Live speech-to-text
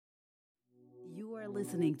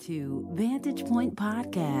Listening to Vantage Point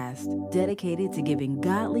Podcast, dedicated to giving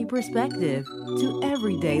godly perspective to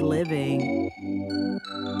everyday living.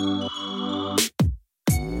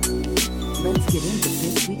 Let's get into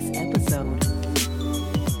this week's episode.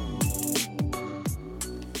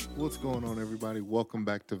 What's going on, everybody? Welcome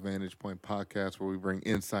back to Vantage Point Podcast, where we bring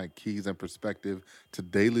insight, keys, and perspective to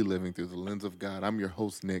daily living through the lens of God. I'm your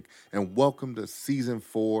host, Nick, and welcome to Season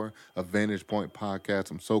 4 of Vantage Point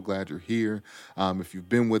Podcast. I'm so glad you're here. If you've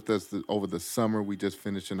been with us over the summer, we just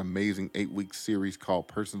finished an amazing 8-week series called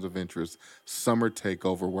Persons of Interest Summer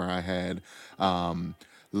Takeover, where I had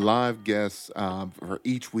live guests for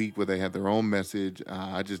each week where they had their own message.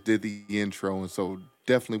 I just did the intro, and so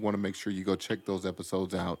definitely want to make sure you go check those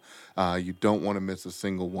episodes out. You don't want to miss a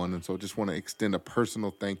single one. And so just want to extend a personal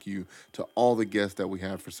thank you to all the guests that we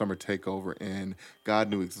had for Summer Takeover. And God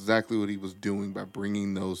knew exactly what he was doing by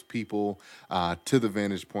bringing those people to the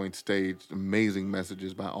Vantage Point stage. Amazing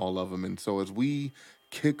messages by all of them. And so as we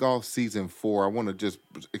kick off season 4, I want to just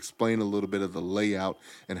explain a little bit of the layout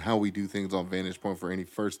and how we do things on Vantage Point for any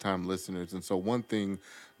first-time listeners. And so one thing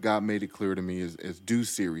God made it clear to me is do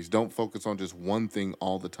series. Don't focus on just one thing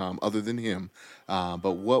all the time other than him.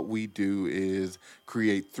 But what we do is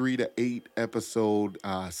create 3 to 8 episode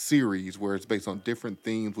series where it's based on different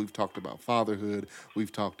themes. We've talked about fatherhood.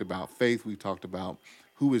 We've talked about faith. We've talked about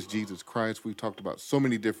who is Jesus Christ. We've talked about so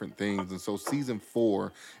many different things. And so season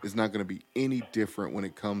 4 is not going to be any different when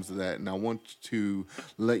it comes to that. And I want to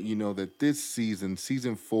let you know that this season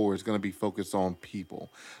 4, is going to be focused on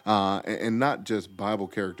people and not just Bible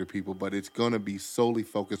character people, but it's going to be solely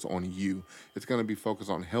focused on you. It's going to be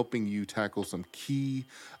focused on helping you tackle some key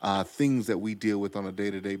things that we deal with on a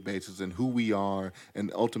day-to-day basis and who we are,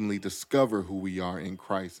 and ultimately discover who we are in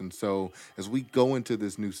Christ. And so as we go into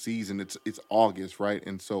this new season, it's August, right?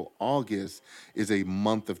 And so August is a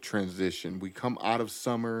month of transition. We come out of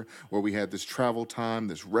summer where we had this travel time,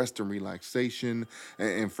 this rest and relaxation.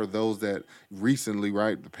 And for those that recently,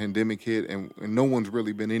 right, the pandemic hit and no one's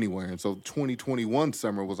really been anywhere. And so 2021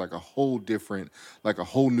 summer was like a whole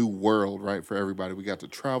new world, right, for everybody. We got to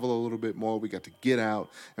travel a little bit more. We got to get out.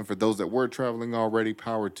 And for those that were traveling already,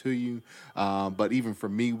 power to you. But even for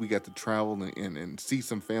me, we got to travel and see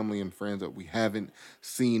some family and friends that we haven't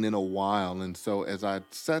seen in a while. And so as I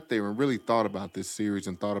sat there and really thought about this series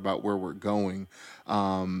and thought about where we're going,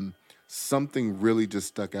 something really just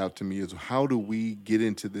stuck out to me is how do we get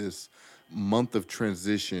into this month of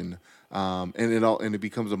transition, and it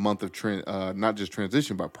becomes a month of not just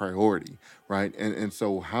transition but priority, right? And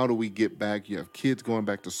so how do we get back? You have kids going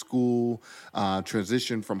back to school,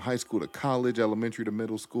 transition from high school to college, elementary to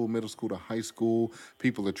middle school to high school.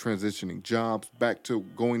 People are transitioning jobs back to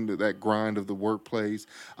going to that grind of the workplace,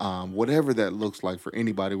 whatever that looks like for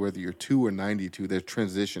anybody, whether you're 2 or 92. There's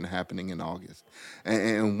transition happening in August,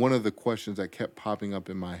 and one of the questions that kept popping up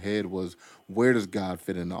in my head was, where does God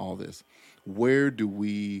fit into all this? Where do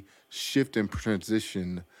we shift and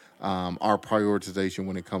transition our prioritization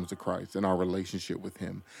when it comes to Christ and our relationship with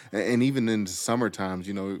him? And even in the summer times,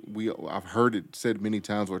 I've heard it said many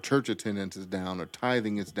times where church attendance is down or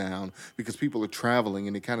tithing is down because people are traveling,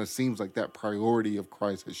 and it kind of seems like that priority of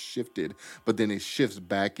Christ has shifted, but then it shifts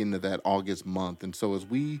back into that August month. And so as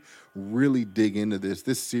we really dig into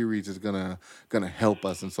this series is gonna help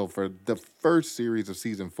us. And so for the first series of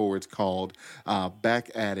season 4, it's called Back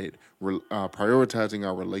at It, prioritizing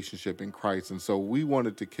our relationship in Christ. And so I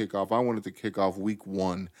wanted to kick off week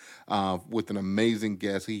 1 with an amazing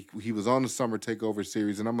guest. He was on the Summer Takeover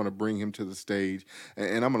series, and I'm going to bring him to the stage,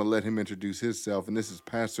 and I'm going to let him introduce himself. And this is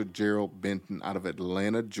Pastor Gerald Benton out of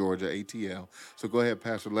Atlanta, Georgia, ATL. So go ahead,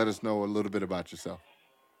 Pastor, let us know a little bit about yourself.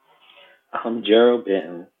 I'm Gerald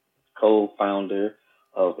Benton, co-founder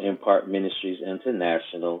of Impart Ministries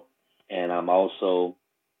International, and I'm also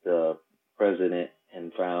the president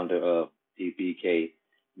and founder of DBK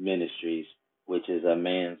Ministries, which is a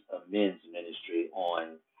men's ministry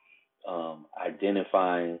on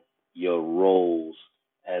identifying your roles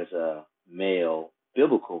as a male,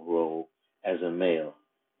 biblical role as a male.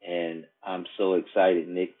 And I'm so excited,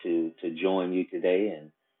 Nick, to join you today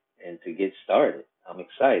and to get started. I'm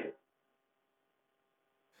excited.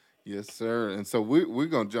 Yes, sir. And so we're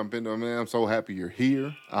going to jump into it. Man, I'm so happy you're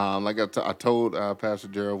here. Like I told Pastor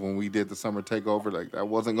Gerald when we did the Summer Takeover, like that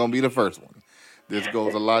wasn't going to be the first one. This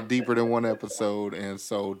goes a lot deeper than one episode. And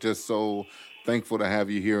so just so thankful to have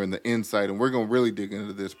you here and the insight. And we're going to really dig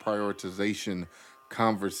into this prioritization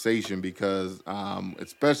conversation because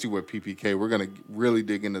especially with PPK, we're going to really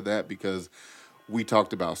dig into that because We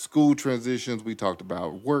talked about school transitions, we talked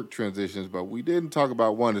about work transitions, but we didn't talk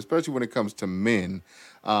about one, especially when it comes to men,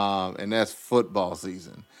 and that's football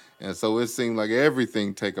season. And so it seemed like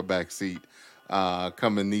everything take a back seat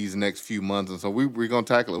coming these next few months. And so we're going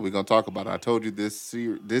to tackle it. We're going to talk about it. I told you this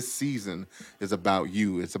season is about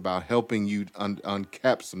you. It's about helping you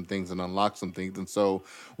uncap some things and unlock some things. And so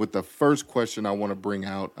with the first question I want to bring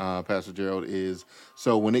out, Pastor Gerald, is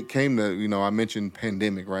so when it came to, I mentioned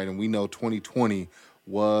pandemic, right? And we know 2020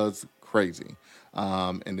 was crazy.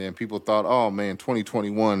 And then people thought, oh man,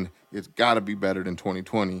 2021, it's got to be better than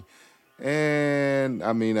 2020. And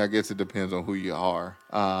I mean, I guess it depends on who you are.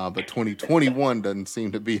 But 2021 doesn't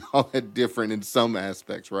seem to be all that different in some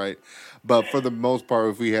aspects, right? But for the most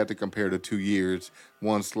part, if we had to compare the 2 years,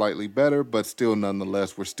 one slightly better, but still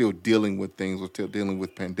nonetheless, we're still dealing with things. We're still dealing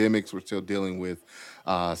with pandemics. We're still dealing with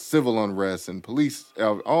civil unrest and police,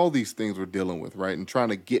 all these things we're dealing with, right? And trying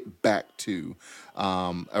to get back to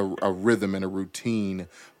a rhythm and a routine.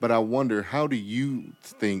 But I wonder, how do you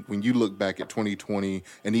think when you look back at 2020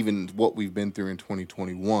 and even what we've been through in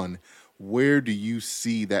 2021, where do you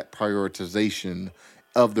see that prioritization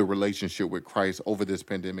of the relationship with Christ over this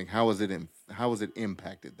pandemic? How has it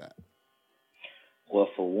impacted that? Well,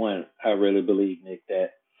 for one, I really believe, Nick,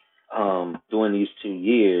 that during these 2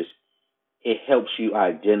 years, it helps you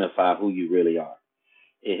identify who you really are.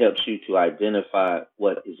 It helps you to identify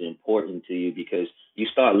what is important to you because you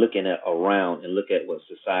start looking at around and look at what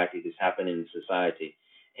society is happening in society,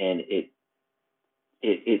 and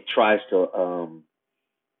it tries to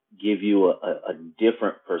give you a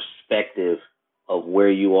different perspective of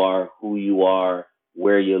where you are, who you are,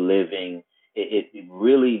 where you're living. It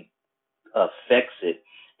really affects it.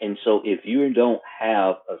 And so if you don't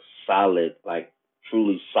have a solid, like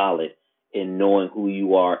truly solid in knowing who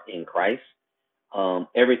you are in Christ,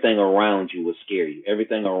 everything around you will scare you.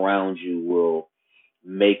 Everything around you will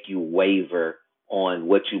make you waver on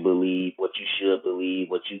what you believe, what you should believe,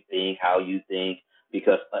 what you think, how you think,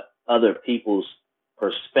 because other people's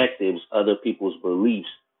perspectives, other people's beliefs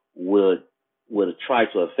would try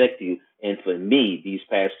to affect you. And for me, these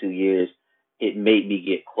past 2 years, it made me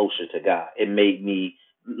get closer to God. It made me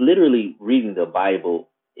literally reading the Bible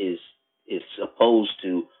is supposed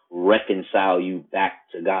to reconcile you back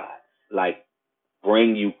to God, like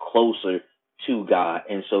bring you closer to God.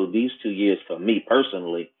 And so these 2 years for me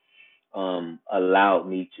personally allowed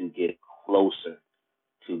me to get closer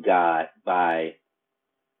to God by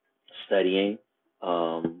studying,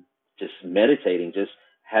 just meditating, just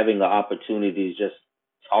having the opportunity to just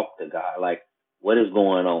talk to God. Like, what is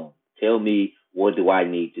going on? Tell me, what do I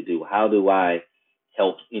need to do? How do I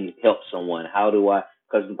help someone? How do I?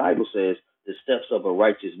 Because the Bible says the steps of a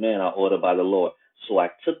righteous man are ordered by the Lord. So I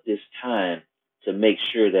took this time to make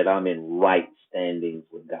sure that I'm in right standings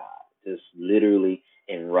with God, just literally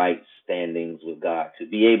in right standings with God. To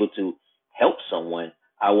be able to help someone,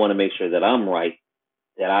 I want to make sure that I'm right,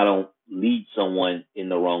 that I don't lead someone in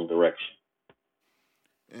the wrong direction.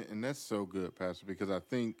 And that's so good, Pastor, because I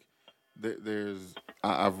think there's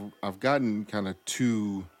I've gotten kind of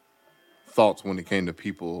two thoughts when it came to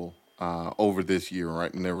people over this year,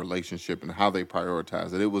 right, in their relationship and how they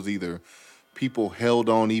prioritize it. It was either people held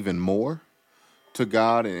on even more to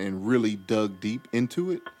God and really dug deep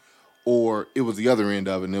into it, or it was the other end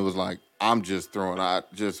of it, and it was like, I'm just throwing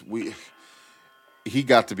out just we he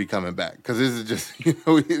got to be coming back because this is just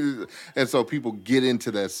and so people get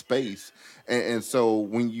into that space, and so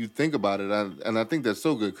when you think about it, and I think that's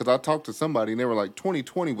so good because I talked to somebody and they were like,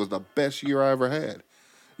 2020 was the best year I ever had,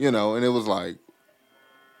 and it was like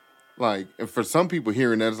and for some people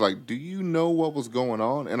hearing that, it's like, do you know what was going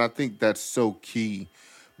on? And I think that's so key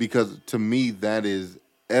because to me that is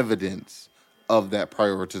evidence of that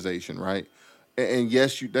prioritization, right? And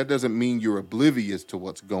yes, that doesn't mean you're oblivious to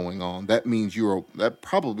what's going on. That means that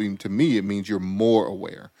probably, to me, it means you're more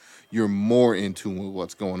aware. You're more in tune with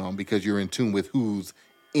what's going on because you're in tune with who's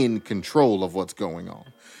in control of what's going on.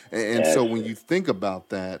 And so when you think about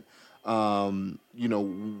that,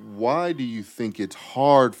 why do you think it's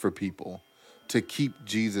hard for people to keep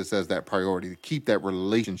Jesus as that priority, to keep that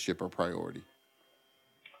relationship a priority?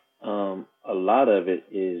 A lot of it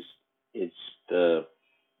is it's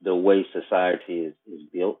the way society is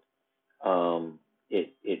built.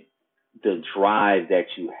 It the drive that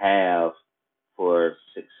you have for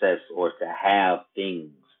success or to have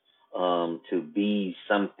things, to be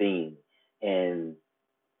something, and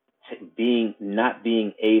being not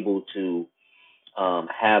being able to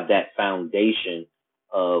have that foundation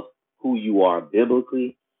of who you are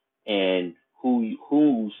biblically and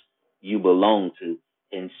whose you belong to.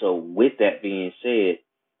 And so, with that being said,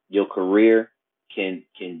 your career can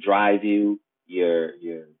drive you, your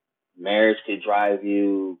marriage could drive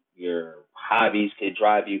you, your hobbies could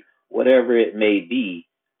drive you, whatever it may be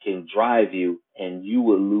can drive you, and you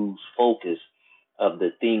will lose focus of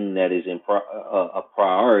the thing that is a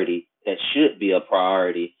priority that should be a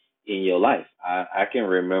priority in your life. I can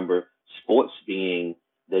remember sports being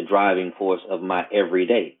the driving force of my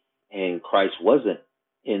everyday, and Christ wasn't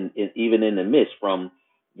even in the midst from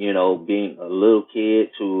being a little kid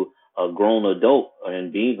to a grown adult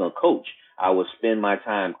and being a coach. I would spend my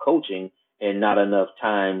time coaching and not enough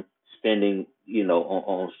time spending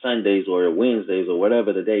on Sundays or Wednesdays or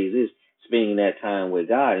whatever the days is, spending that time with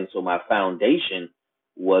God. And so my foundation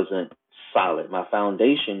wasn't solid. My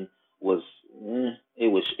foundation was it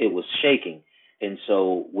was shaking. And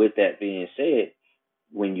so with that being said,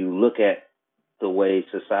 when you look at the way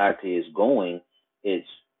society is going, it's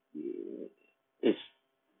it's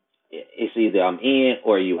it's either I'm in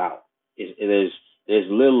or you out. There's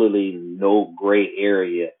literally no gray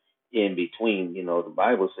area in between. The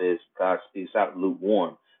Bible says God speaks out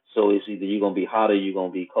lukewarm. So it's either you're gonna be hot or you're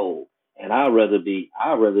gonna be cold. And I'd rather be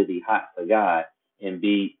hot for God and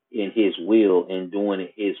be in His will and doing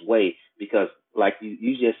it His way, because like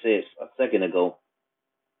you just said a second ago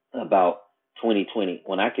about 2020,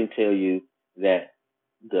 when I can tell you that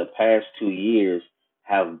the past 2 years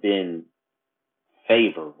have been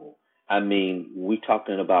favorable. I mean, we're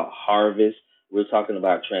talking about harvest. We're talking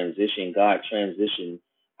about transition. God transitioned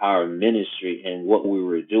our ministry and what we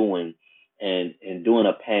were doing, and during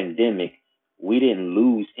a pandemic, we didn't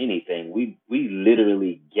lose anything. We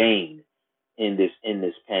literally gained in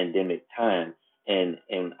this pandemic time. And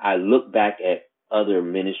I look back at other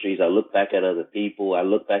ministries. I look back at other people. I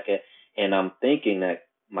look back at, and I'm thinking that,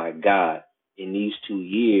 my God, in these 2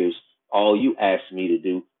 years, all you asked me to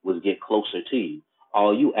do was get closer to you.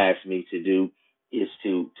 All you asked me to do is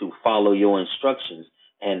to follow your instructions.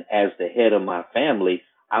 And as the head of my family,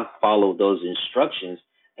 I followed those instructions,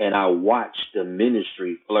 and I watched the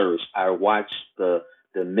ministry flourish. I watched the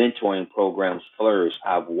mentoring programs flourish.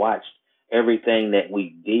 I've watched everything that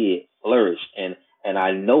we did flourish. And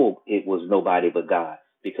I know it was nobody but God,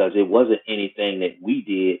 because it wasn't anything that we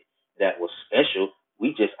did that was special.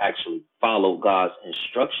 We just actually followed God's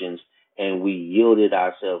instructions, and we yielded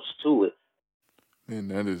ourselves to it. Man,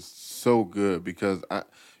 that is so good because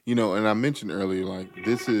and I mentioned earlier, like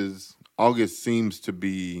this is August seems to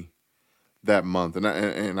be that month, and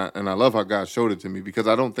I love how God showed it to me because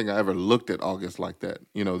I don't think I ever looked at August like that.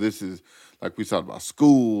 This is like we talked about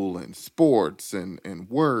school and sports and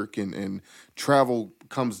work and travel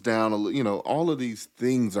comes down. All of these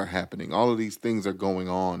things are happening. All of these things are going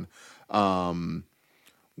on.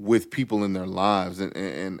 With people in their lives,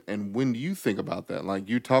 and when you think about that, like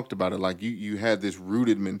you talked about it, like you had this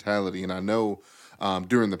rooted mentality, and I know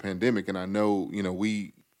during the pandemic, and I know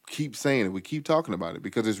we keep saying it, we keep talking about it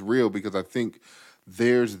because it's real, because I think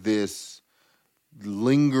there's this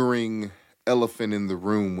lingering elephant in the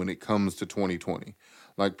room when it comes to 2020.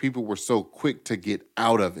 Like people were so quick to get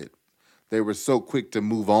out of it, they were so quick to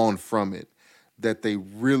move on from it, that they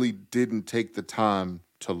really didn't take the time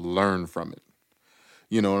to learn from it.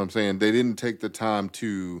 You know what I'm saying? They didn't take the time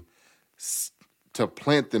to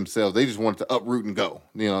plant themselves. They just wanted to uproot and go.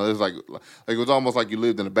 It was like it was almost like you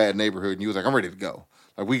lived in a bad neighborhood and you was like, I'm ready to go.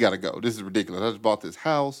 Like we gotta go. This is ridiculous. I just bought this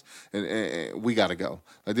house and we gotta go.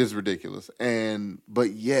 Like this is ridiculous. But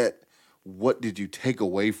yet, what did you take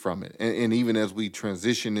away from it? And even as we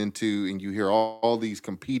transition into, and you hear all these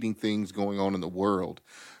competing things going on in the world,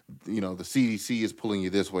 the CDC is pulling you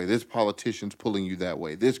this way, this politician's pulling you that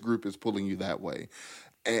way, this group is pulling you that way,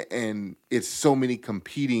 and it's so many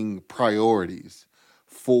competing priorities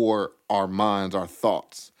for our minds, our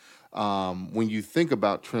thoughts. When you think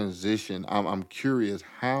about transition, I'm curious,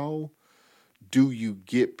 how do you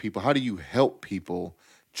get people, how do you help people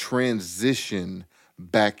transition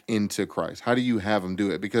back into Christ? How do you have them do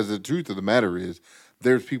it? Because the truth of the matter is,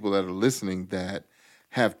 there's people that are listening that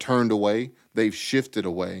have turned away, they've shifted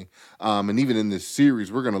away. And even in this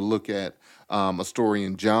series, we're going to look at a story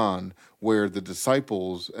in John where the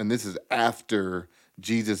disciples, and this is after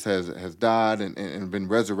Jesus has died and been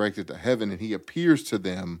resurrected to heaven, and he appears to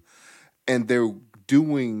them, and they're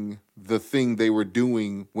doing the thing they were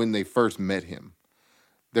doing when they first met him.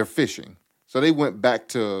 They're fishing. So they went back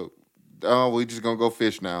to, oh, we just gonna go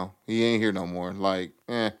fish now. He ain't here no more. Like,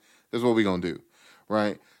 this is what we gonna do,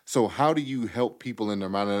 right? So how do you help people in their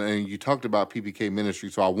mind? And you talked about PPK ministry,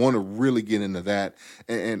 so I want to really get into that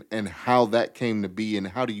and how that came to be, and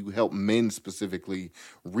how do you help men specifically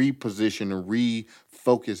reposition and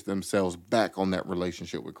refocus themselves back on that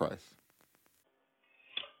relationship with Christ?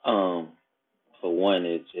 Um, for one,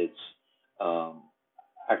 it's um,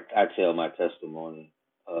 I tell my testimony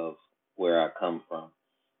of where I come from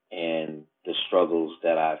and the struggles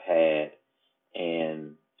that I've had,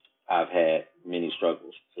 and I've had many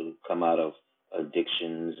struggles to come out of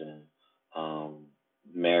addictions and um,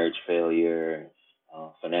 marriage failure,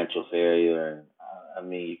 financial failure, and I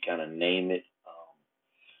mean, you kind of name it.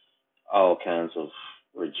 All kinds of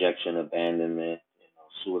rejection, abandonment,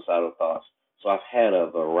 suicidal thoughts. So I've had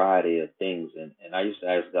a variety of things, and I used to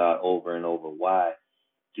ask God over and over, why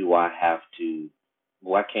do I have to?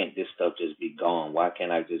 Why can't this stuff just be gone? Why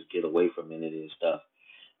can't I just get away from any of this stuff?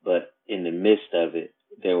 But in the midst of it,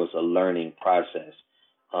 there was a learning process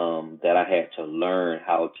that I had to learn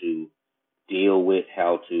how to deal with,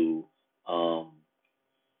 how to um,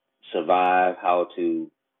 survive, how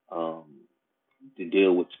um, to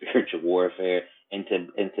deal with spiritual warfare, and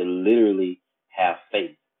to literally have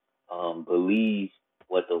faith,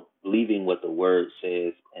 believing what the word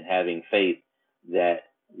says, and having faith that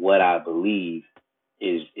what I believe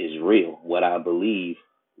is real. What I believe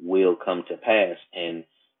will come to pass, and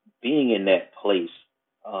being in that place,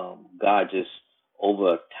 God just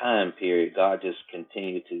over a time period, God just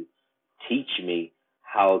continued to teach me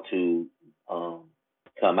how to um,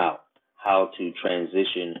 come out, how to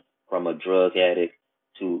transition from a drug addict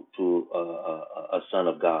to a son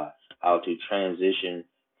of God, how to transition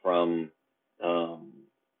from um,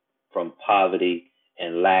 poverty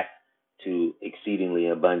and lack to exceedingly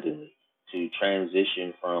abundantly, to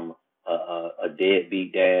transition from a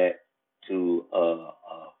deadbeat dad to a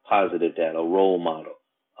positive dad, a role model,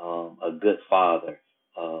 a good father,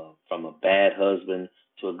 from a bad husband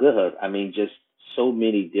to a good husband. I mean, just so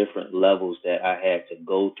many different levels that I had to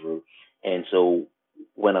go through. And so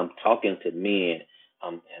when I'm talking to men,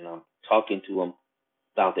 and I'm talking to them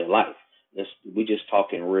about their life, we're just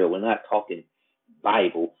talking real. We're not talking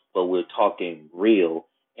Bible, but we're talking real.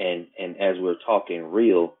 And as we're talking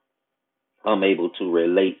real, I'm able to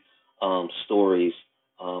relate stories,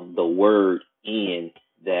 the word in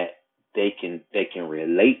that they can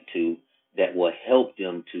relate to, that will help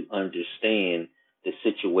them to understand the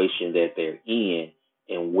situation that they're in,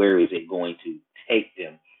 and where is it going to take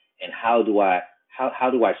them, and how do I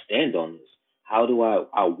stand on this? How do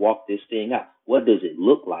I walk this thing out? What does it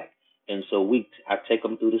look like? And so I take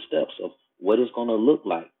them through the steps of what it's going to look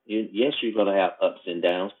like. Yes, you're going to have ups and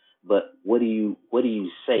downs, but what do you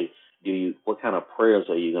say? What kind of prayers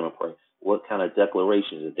are you going to pray? What kind of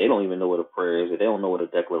declarations? If they don't even know what a prayer is, if they don't know what a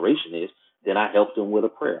declaration is, then I help them with a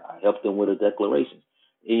prayer. I help them with a declaration.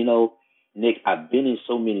 Nick, I've been in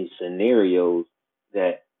so many scenarios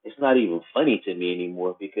that it's not even funny to me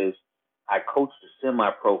anymore, because I coached a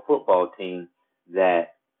semi-pro football team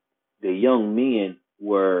that the young men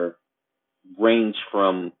were ranged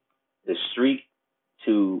from the street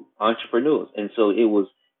to entrepreneurs. And so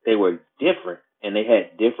they were different, and they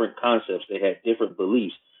had different concepts, they had different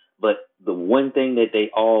beliefs. But the one thing that they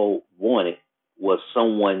all wanted was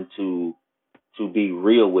someone to be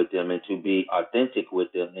real with them, and to be authentic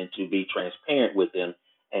with them, and to be transparent with them.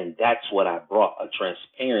 And that's what I brought, a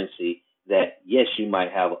transparency that, yes, you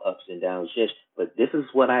might have ups and downs, yes, but this is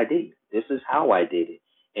what I did. This is how I did it.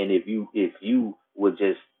 And if you would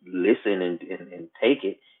just listen and take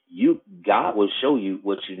it, God will show you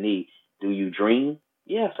what you need. Do you dream?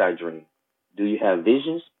 Yes, I dream. Do you have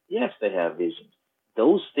visions? Yes, they have visions.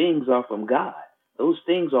 Those things are from God. Those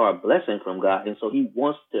things are a blessing from God. And so he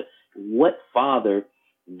wants to, what father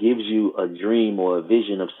gives you a dream or a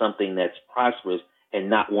vision of something that's prosperous and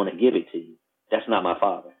not want to give it to you? That's not my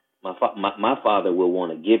father. My father will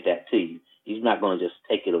want to give that to you. He's not going to just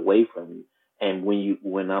take it away from you. And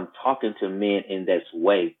when I'm talking to men in this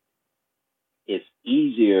way, it's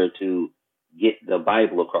easier to get the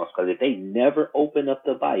Bible across, because if they never open up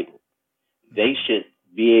the Bible, they should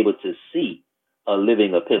be able to see a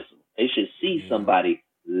living epistle. They should see somebody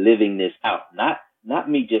living this out. Not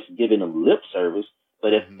me just giving them lip service,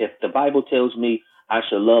 but if the Bible tells me I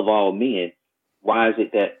should love all men, why is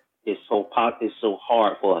it that it's so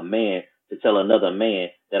hard for a man to tell another man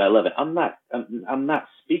that I love him? I'm not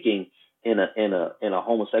speaking in a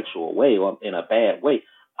homosexual way or in a bad way.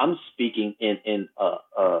 I'm speaking in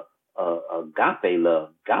agape love,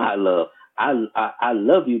 God love. I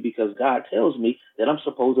love you because God tells me that I'm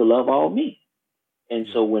supposed to love all men. And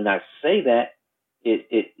so when I say that,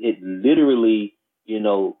 it literally,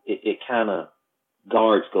 it kind of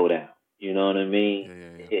guards go down. You know what I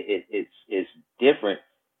mean? It's different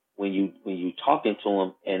when you talking to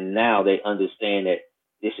them, and now they understand that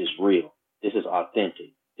this is real. This is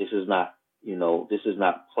authentic. This is not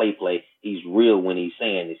play. He's real when he's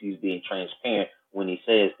saying this. He's being transparent when he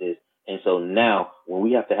says this. And so now when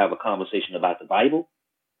we have to have a conversation about the Bible,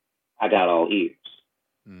 I got all ears.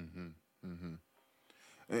 Mm-hmm. Mm-hmm.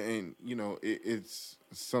 And it's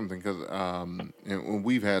something because and when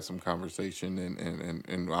we've had some conversation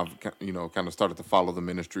and I've kind of started to follow the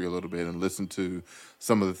ministry a little bit and listen to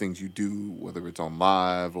some of the things you do, whether it's on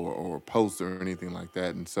live or posts or anything like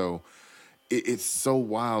that. And so it's so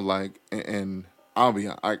wild. Like, and I'll be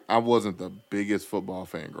I wasn't the biggest football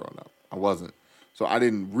fan growing up. I wasn't, so I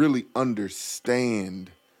didn't really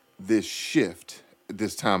understand this shift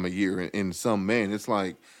this time of year. In some man, it's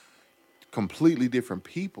like completely different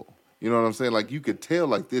people. You know what I'm saying? Like you could tell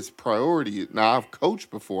like this priority. Now I've coached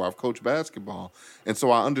before. I've coached basketball. And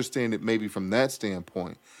so I understand it maybe from that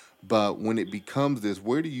standpoint. But when it becomes this,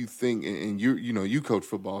 where do you think and you coach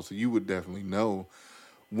football, so you would definitely know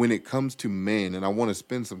when it comes to men, and I want to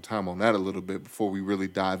spend some time on that a little bit before we really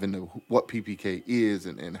dive into what PPK is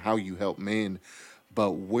and how you help men.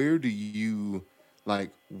 But where do you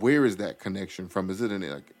where is that connection from? Is it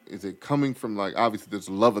is it coming from like obviously there's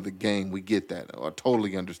love of the game? We get that. I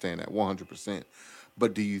totally understand that 100%.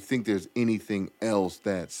 But do you think there's anything else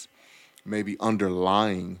that's maybe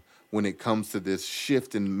underlying when it comes to this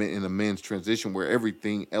shift in a man's transition where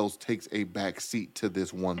everything else takes a back seat to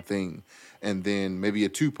this one thing? And then maybe a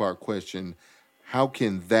two-part question: how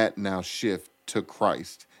can that now shift to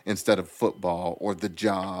Christ instead of football or the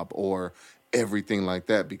job or everything like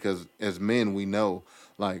that? Because as men, we know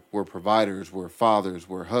like we're providers, we're fathers,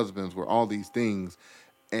 we're husbands, we're all these things,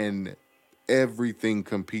 and everything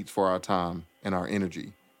competes for our time and our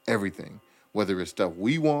energy. Everything, whether it's stuff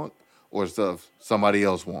we want or stuff somebody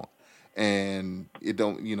else want. And it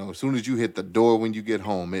don't, as soon as you hit the door when you get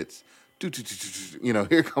home, it's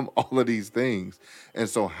here come all of these things. And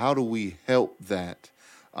so how do we help that?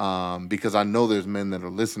 Because I know there's men that are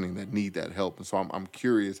listening that need that help. And so I'm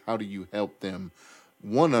curious, how do you help them,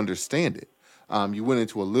 one, understand it? You went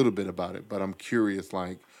into a little bit about it, but I'm curious,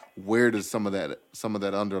 like, where does some of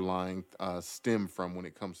that underlying stem from when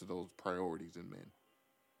it comes to those priorities in men?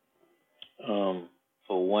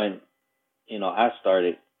 For one, I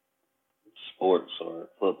started sports or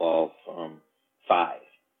football from 5,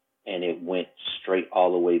 and it went straight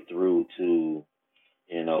all the way through to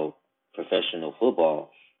you know professional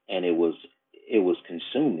football, and it was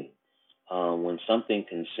consuming. When something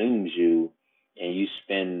consumes you, and you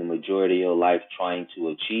spend the majority of your life trying to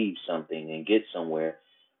achieve something and get somewhere,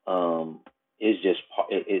 um,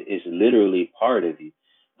 it's literally part of you,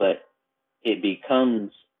 but it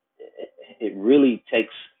becomes it really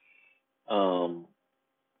takes um,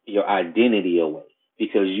 your identity away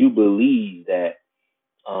because you believe that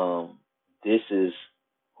um, this is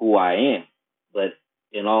who I am. But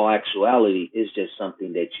in all actuality, it's just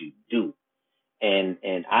something that you do. And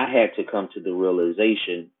I had to come to the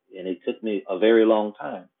realization, and it took me a very long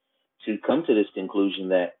time to come to this conclusion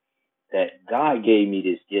that God gave me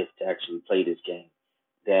this gift to actually play this game.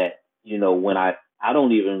 That when I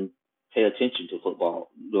don't even pay attention to football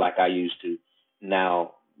like I used to.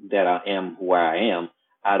 Now that I am who I am,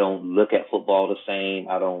 I don't look at football the same.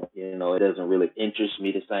 I don't, it doesn't really interest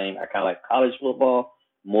me the same. I kind of like college football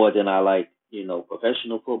more than I like,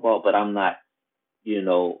 professional football. But I'm not, you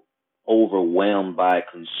know, overwhelmed by it,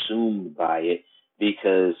 consumed by it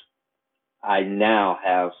because I now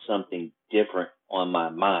have something different on my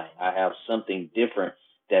mind. I have something different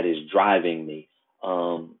that is driving me.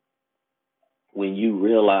 Um, when you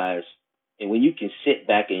realize and when you can sit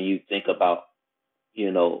back and you think about,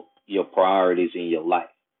 your priorities in your life.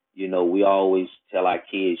 We always tell our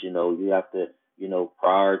kids, you have to,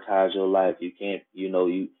 prioritize your life. You can't,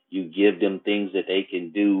 you give them things that they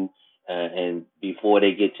can do, and before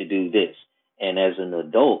they get to do this. And as an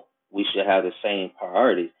adult, we should have the same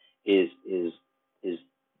priorities. Is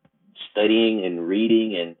studying and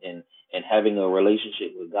reading and having a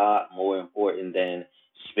relationship with God more important than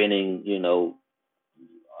spending,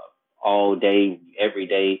 all day, every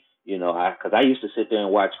day. Because I used to sit there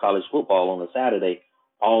and watch college football on a Saturday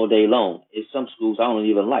all day long. In some schools I don't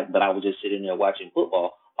even like, but I was just sitting there watching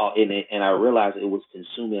football, and I realized it was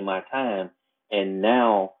consuming my time. And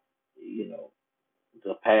now, you know,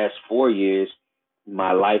 the past 4 years,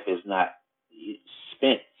 my life is not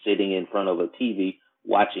spent sitting in front of a TV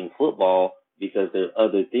watching football because there are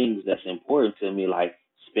other things that's important to me, like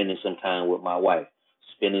spending some time with my wife,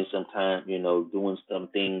 spending some time, doing some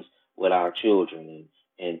things with our children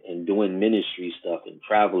and doing ministry stuff and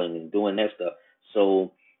traveling and doing that stuff.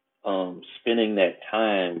 So, spending that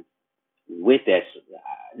time with that,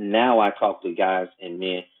 now I talk to guys and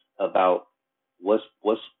men about what's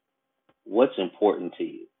what's what's important to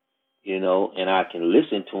you, and I can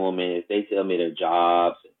listen to them. And if they tell me their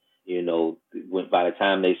jobs, by the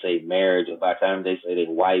time they say marriage, or by the time they say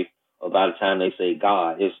their wife, or by the time they say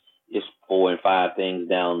God, it's 4 and 5 things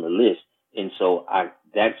down the list. And so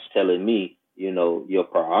that's telling me, your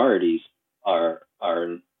priorities are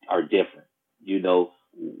are are different. You know,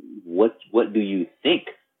 what do you think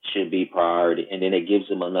should be priority? And then it gives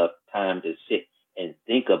them enough time to sit and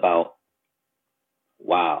think about,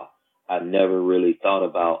 wow, I've never really thought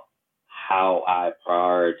about how I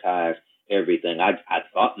prioritize everything. I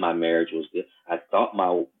thought my marriage was good. I thought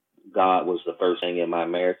my God was the first thing in my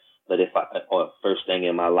marriage, or first thing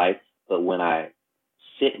in my life. But when I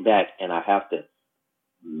sit back and I have to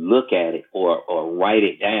look at it or write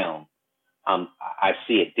it down, I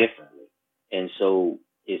see it differently. And so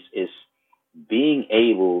it's being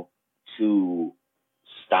able to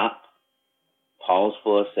stop, pause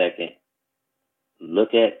for a second,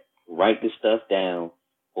 write the stuff down,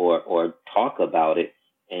 or talk about it,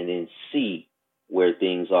 and then see where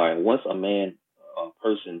things are. And once a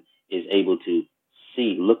person is able to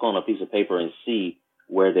look on a piece of paper and see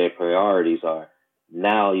where their priorities are,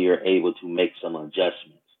 now you're able to make some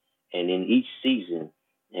adjustments. And in each season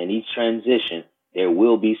and each transition, there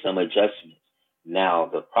will be some adjustments. Now,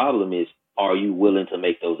 the problem is, are you willing to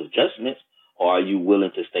make those adjustments, or are you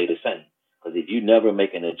willing to stay the same? Because if you never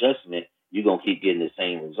make an adjustment, you're gonna keep getting the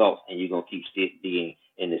same results, and you're gonna keep still being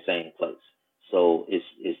in the same place. So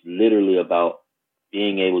it's literally about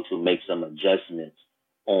being able to make some adjustments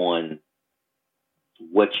on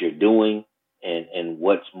what you're doing, and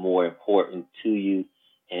what's more important to you,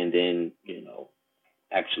 and then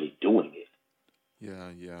actually doing it.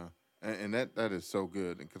 Yeah, yeah. And that is so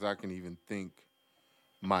good because I can even think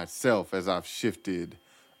myself as I've shifted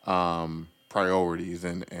priorities,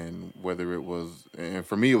 and whether it was, and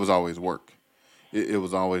for me it was always work. It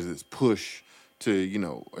was always this push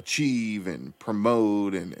to achieve and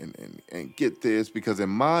promote and get this, because in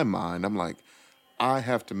my mind I'm like, I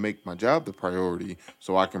have to make my job the priority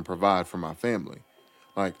so I can provide for my family.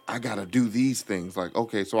 Like, I gotta do these things. Like,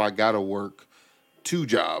 okay, so I gotta work 2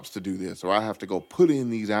 jobs to do this, or I have to go put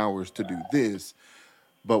in these hours to do this.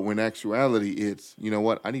 But when actuality, it's, you know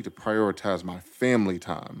what, I need to prioritize my family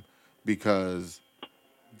time, because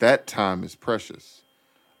that time is precious.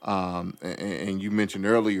 And you mentioned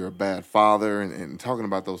earlier a bad father, and talking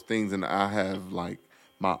about those things. And I have like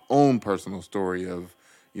my own personal story of,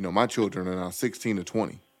 my children are now 16 to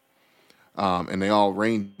 20. And they all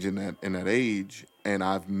range in that age. And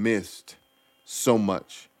I've missed so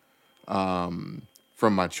much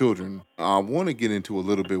from my children. I want to get into a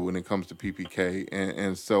little bit when it comes to PPK,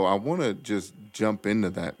 and so I want to just jump into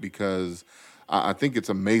that because I think it's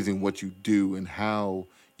amazing what you do and how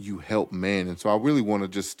you help men. And so I really want to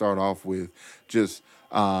just start off with just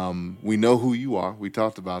we know who you are. We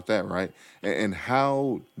talked about that, right? And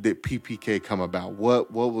how did PPK come about?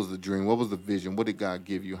 What was the dream? What was the vision? What did God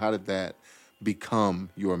give you? How did that become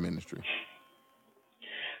your ministry?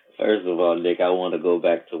 First of all, Nick, I want to go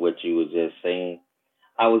back to what you were just saying.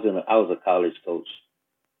 I was a college coach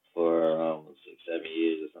for 6, 7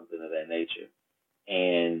 years or something of that nature,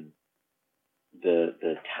 and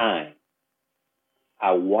the time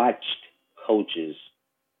I watched coaches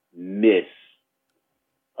miss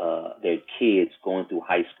their kids going through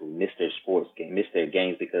high school, miss their sports game, miss their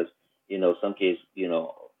games, because some kids,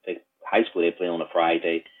 high school they play on a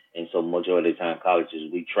Friday, and so majority of the time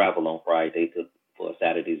colleges we travel on Friday for a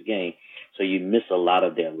Saturday's game, so you miss a lot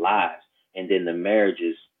of their lives, and then the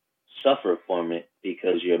marriages suffer from it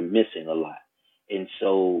because you're missing a lot, and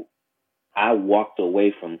so I walked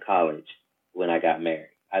away from college when I got married.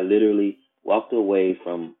 I literally walked away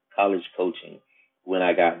from college coaching when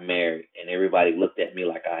I got married, and everybody looked at me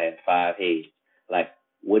like I had 5 heads. Like,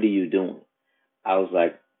 what are you doing? I was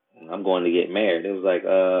like, I'm going to get married. It was like,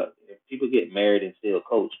 if people get married and still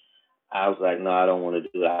coach, I was like, no, I don't want to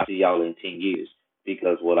do that. I'll see y'all in 10 years.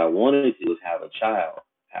 Because what I wanted to do is have a child,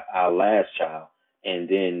 our last child, and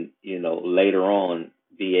then, later on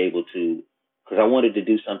be able to, because I wanted to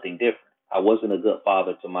do something different. I wasn't a good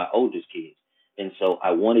father to my oldest kids. And so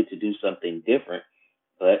I wanted to do something different.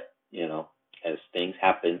 But, as things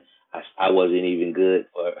happen, I wasn't even good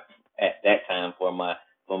at that time for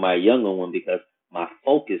my younger one, because my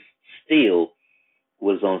focus still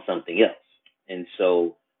was on something else. And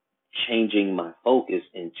so changing my focus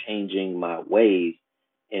and changing my ways,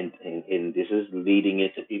 and this is leading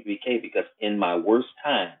into PPK, because in my worst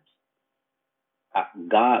times,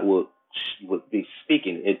 God would be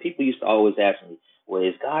speaking. And people used to always ask me, well,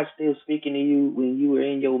 is God still speaking to you when you were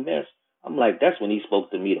in your mess? I'm like, that's when he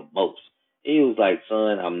spoke to me the most. He was like,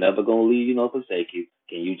 son, I'm never going to leave you nor forsake you.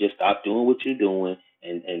 Can you just stop doing what you're doing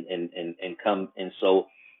and come? And so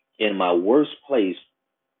in my worst place,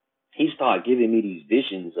 he started giving me these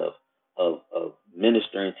visions of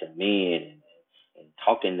ministering to men, and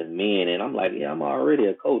talking to men, and I'm like, yeah, I'm already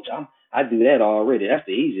a coach. I do that already. That's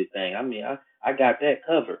the easiest thing. I mean, I got that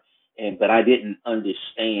covered. But I didn't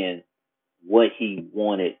understand what he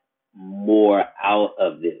wanted more out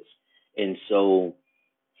of this. And so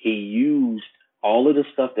he used all of the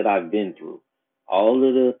stuff that I've been through, all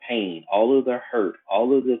of the pain, all of the hurt,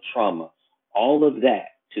 all of the trauma, all of that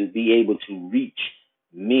to be able to reach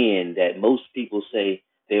men that most people say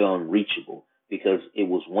they're unreachable, because it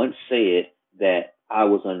was once said that I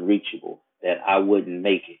was unreachable, that I wouldn't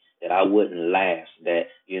make it, that I wouldn't last, that,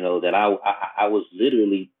 that I was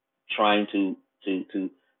literally trying to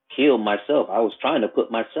kill myself. I was trying to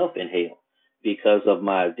put myself in hell because of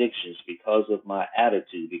my addictions, because of my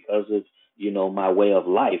attitude, because of, my way of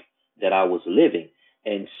life that I was living.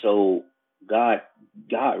 And so God,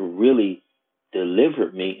 God really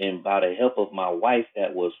delivered me, and by the help of my wife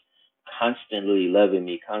that was constantly loving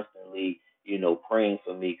me, constantly, praying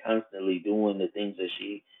for me, constantly doing the things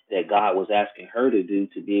that God was asking her to do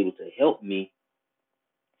to be able to help me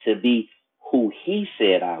to be who he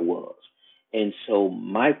said I was. And so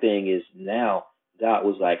my thing is now God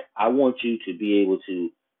was like, I want you to be able to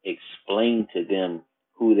explain to them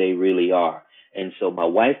who they really are. And so my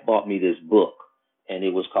wife bought me this book, and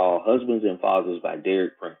it was called Husbands and Fathers by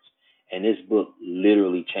Derek Prince. And this book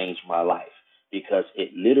literally changed my life, because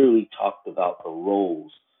it literally talked about the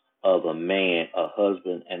roles of a man, a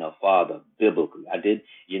husband, and a father biblically.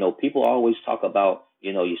 People always talk about,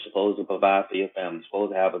 you're supposed to provide for your family, you're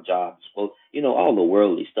supposed to have a job, you're supposed, all the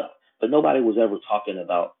worldly stuff. But nobody was ever talking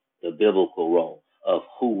about the biblical role of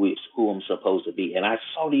who I'm supposed to be. And I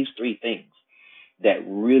saw these three things that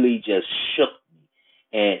really just shook me.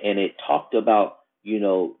 And it talked about,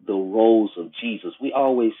 the roles of Jesus. We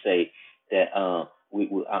always say that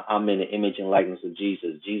I'm in the image and likeness of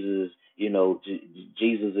Jesus. Jesus,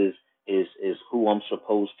 Jesus is who I'm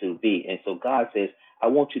supposed to be. And so God says, I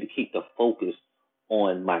want you to keep the focus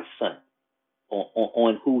on my son,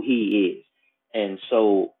 on who he is. And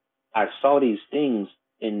so I saw these things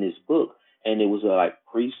in this book, and it was like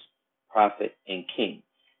priest, prophet, and king.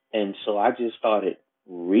 And so I just started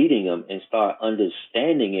reading them and started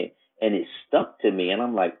understanding it, and it stuck to me. And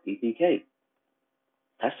I'm like, PPK.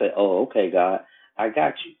 I said, oh, okay, God, I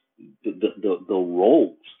got you. The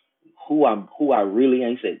roles, who I really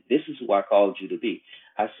am. He said, this is who I called you to be.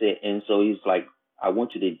 I said, and so he's like, I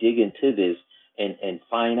want you to dig into this and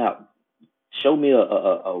find out. Show me a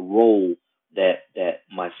role that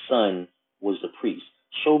my son was the priest.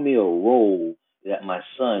 Show me a role that my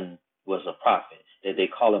son was a prophet, that they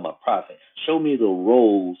call him a prophet. Show me the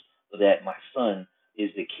roles that my son is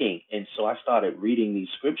the king. And so I started reading these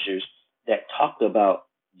scriptures that talked about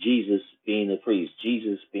Jesus being a priest,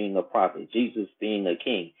 Jesus being a prophet, Jesus being a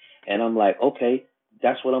king. And I'm like, okay,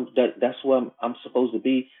 that's what I'm supposed to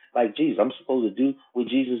be like Jesus. I'm supposed to do what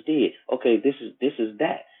Jesus did. Okay, this is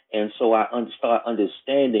that. And so I start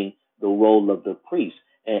understanding the role of the priest,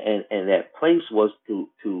 and that place was to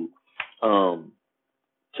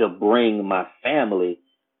bring my family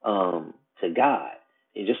to God.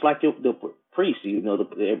 And just like the priest,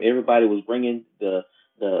 everybody was bringing their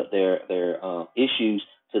issues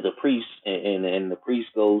to the priest, and the priest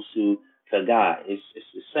goes to God. It's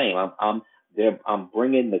the same. I'm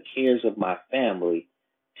bringing the cares of my family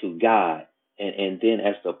to God, and then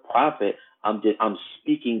as the prophet, I'm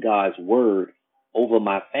speaking God's word over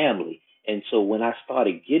my family. And so when I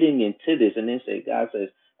started getting into this, and then God says,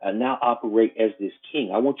 I now operate as this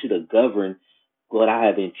king. I want you to govern what I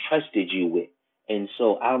have entrusted you with. And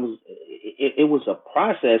so it was a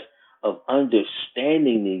process of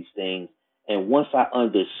understanding these things. And once I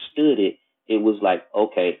understood it, it was like,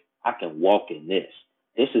 okay, I can walk in this.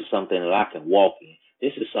 This is something that I can walk in.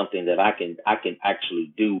 This is something that I can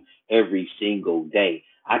actually do every single day.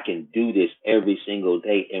 I can do this every single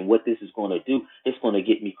day. And what this is going to do, it's going to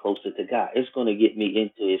get me closer to God. It's going to get me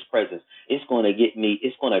into his presence. It's going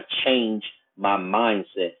to change my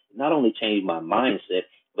mindset. Not only change my mindset,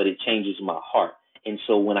 but it changes my heart. And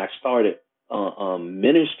so when I started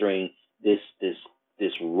ministering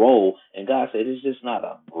this role, and God said, it's just not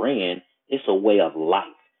a brand, it's a way of life.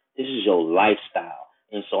 This is your lifestyle.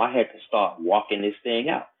 And so I had to start walking this thing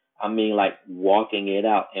out. I mean, like walking it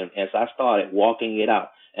out. And as I started walking it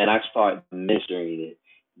out and I started ministering it,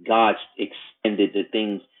 God extended the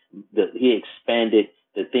things he expanded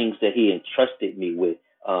the things that he entrusted me with,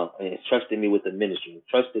 entrusted me with the ministry,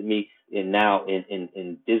 entrusted me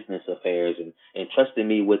in business affairs, and entrusted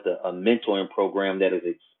me with a mentoring program that is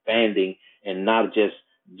expanding, and not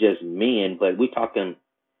just men, but we're talking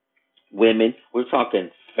women, we're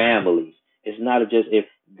talking families. It's not if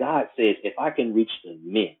God says, if I can reach the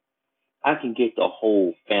men, I can get the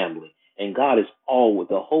whole family. And God is all with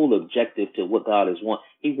the whole objective to what God is want.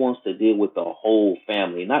 He wants to deal with the whole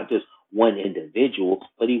family, not just one individual,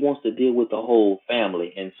 but he wants to deal with the whole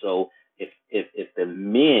family. And so if the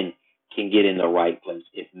men can get in the right place,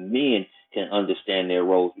 if men can understand their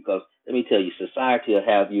roles, because let me tell you, society will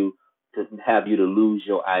have you to lose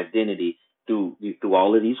your identity through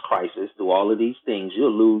all of these crises, through all of these things.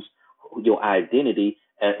 You'll lose your identity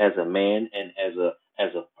as a man and as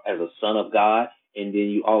a son of God, and then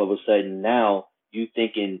you all of a sudden now you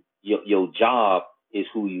thinking your job is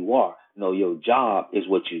who you are. No, your job is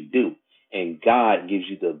what you do, and God gives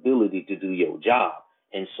you the ability to do your job.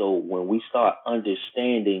 And so when we start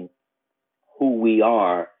understanding who we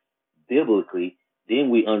are biblically, then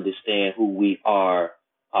we understand who we are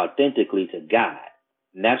authentically to God.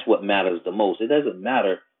 And that's what matters the most. It doesn't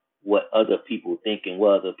matter what other people think and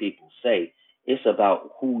what other people say. It's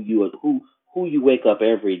about who you wake up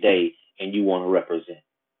every day and you want to represent.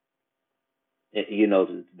 You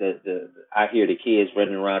know, I hear the kids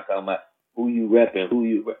running around talking about who you repping, who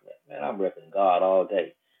you repping. Man, I'm repping God all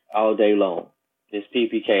day long. It's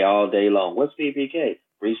PPK all day long. What's PPK?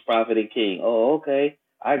 Priest, prophet, and king. Oh, okay.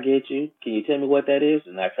 I get you. Can you tell me what that is?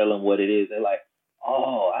 And I tell them what it is. They're like,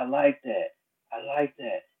 oh, I like that. I like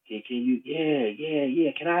that. Can you?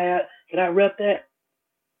 Yeah. Can I rep that?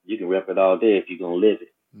 You can rep it all day if you're gonna live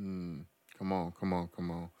it. Come on.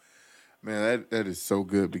 Man, that is so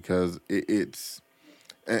good because it's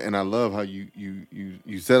and I love how you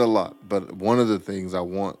said a lot, but one of the things I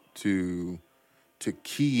want to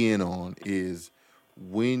key in on is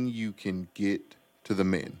when you can get to the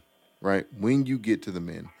men, right? When you get to the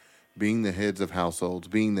men, being the heads of households,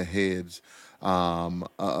 being the heads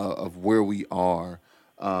of where we are.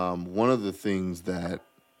 One of the things that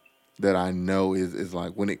I know is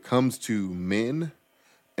like when it comes to men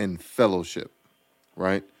and fellowship,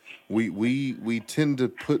 right? We tend to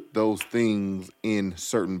put those things in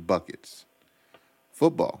certain buckets.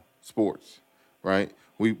 Football, sports, right?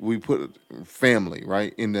 We put family,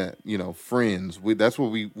 right, in that, friends. That's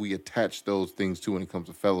what we attach those things to when it comes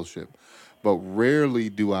to fellowship. But rarely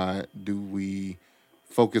do we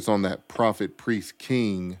focus on that prophet, priest,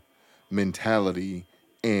 king mentality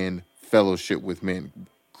and fellowship with men.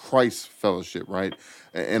 Christ fellowship, right?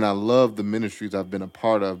 And I love the ministries I've been a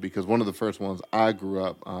part of because one of the first ones I grew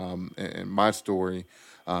up, and my story,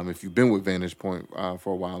 if you've been with Vantage Point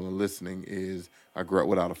for a while and listening, is I grew up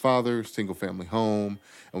without a father, single family home.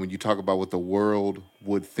 And when you talk about what the world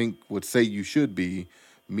would say you should be,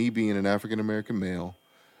 me being an African American male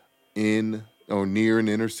in or near an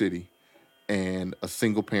inner city and a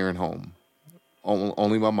single parent home,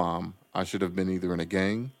 only my mom, I should have been either in a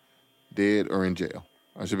gang, dead, or in jail.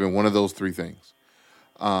 I should have been one of those three things.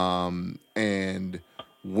 And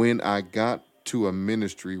when I got to a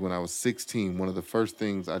ministry when I was 16, one of the first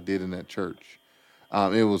things I did in that church,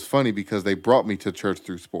 it was funny because they brought me to church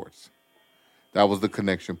through sports. That was the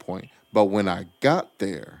connection point. But when I got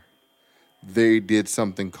there, they did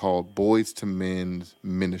something called Boys to Men's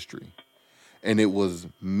Ministry. And it was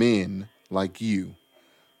men like you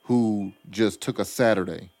who just took a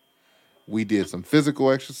Saturday. We did some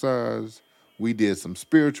physical exercise, we did some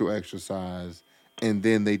spiritual exercise, and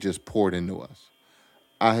then they just poured into us.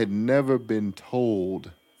 I had never been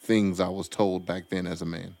told things I was told back then as a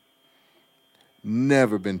man.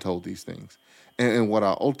 Never been told these things. And what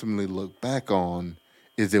I ultimately look back on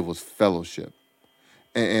is it was fellowship.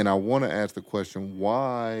 And I want to ask the question,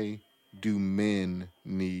 why do men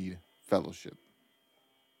need fellowship?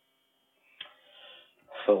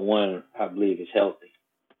 For one, I believe it's healthy.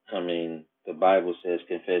 I mean, the Bible says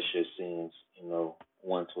confess your sins,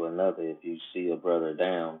 one to another. If you see a brother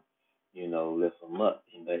down, lift him up.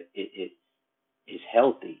 But it is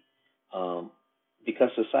healthy, um, because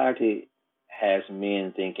society has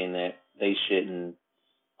men thinking that they shouldn't,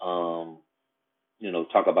 um,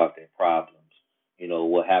 talk about their problems.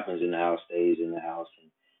 What happens in the house stays in the house,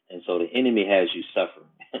 and so the enemy has you suffering.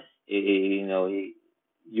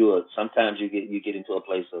 Sometimes you get into a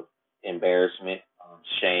place of embarrassment,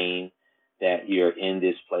 shame that you're in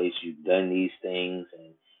this place, you've done these things,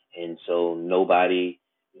 and so nobody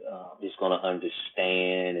is going to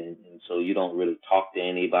understand, and so you don't really talk to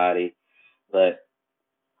anybody. But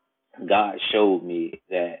God showed me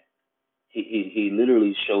that he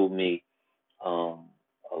literally showed me um,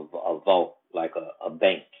 a vault, like a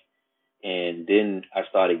bank. And then I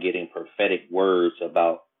started getting prophetic words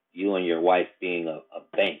about you and your wife being a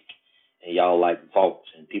bank. And y'all like vaults,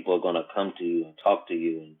 and people are going to come to you and talk to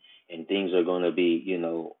you, and things are going to be,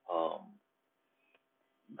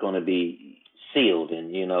 going to be sealed.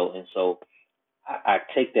 And so I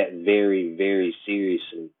take that very, very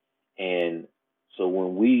seriously. And so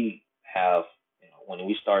when we have, when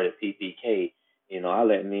we started PPK, I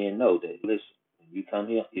let men know that, listen, when you come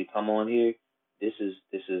here, you come on here, this is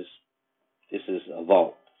this is this is a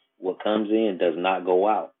vault. What comes in does not go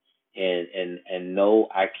out. And no,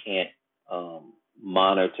 I can't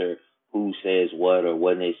monitor who says what or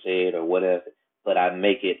when they say it or whatever. But I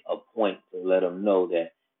make it a point to let them know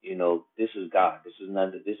that this is God. This is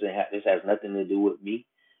nothing. This has nothing to do with me.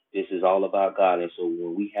 This is all about God. And so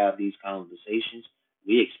when we have these conversations,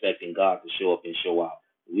 we expecting God to show up and show out.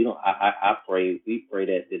 We don't. I pray. We pray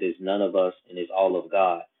that it is none of us and it's all of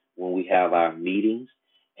God when we have our meetings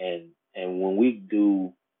and when we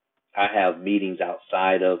do. I have meetings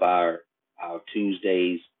outside of our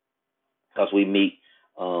Tuesdays because we meet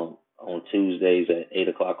on Tuesdays at 8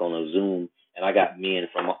 o'clock on a Zoom, and I got men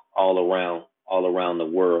from all around the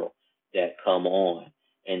world that come on.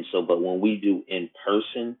 And so, but when we do in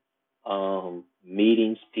person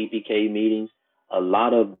meetings, PPK meetings, a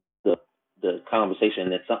lot of the conversation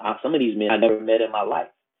that some of these men I never met in my life,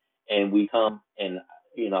 and we come and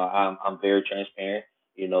I'm very transparent.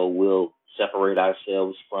 We'll separate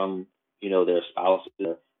ourselves from their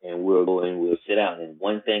spouses, and we'll go and we'll sit down. And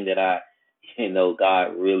one thing that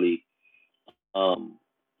God really um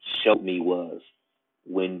showed me was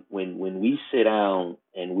when we sit down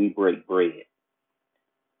and we break bread,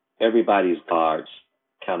 everybody's guards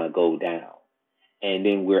kind of go down, and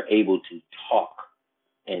then we're able to talk,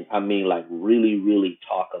 and I mean like really, really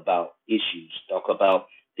talk about issues, talk about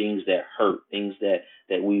things that hurt, things that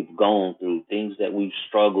we've gone through, things that we've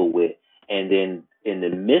struggled with, and then in the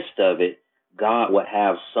midst of it, God would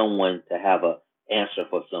have someone to have a answer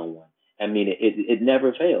for someone. I mean, it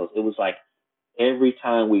never fails. It was like every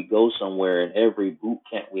time we go somewhere, in every boot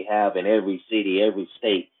camp we have, in every city, every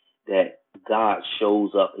state, that God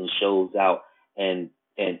shows up and shows out, and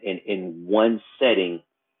in one setting,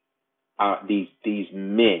 these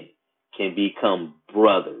men can become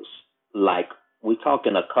brothers. Like we're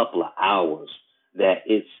talking a couple of hours. That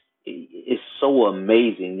it's so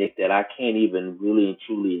amazing, Nick, that I can't even really and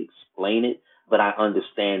truly explain it. But I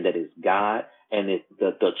understand that it's God, and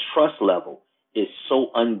the trust level is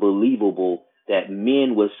so unbelievable that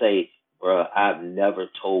men would say, "Bruh, I've never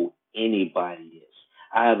told anybody this.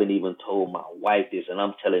 I haven't even told my wife this, and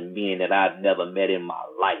I'm telling men that I've never met in my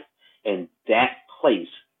life." And that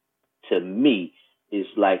place, to me, is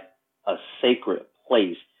like a sacred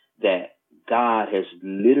place that God has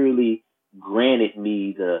literally granted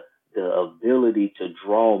me the ability to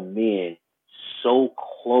draw men so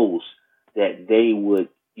close that they would,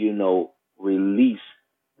 release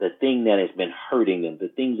the thing that has been hurting them, the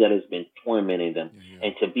things that has been tormenting them,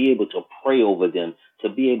 and to be able to pray over them, to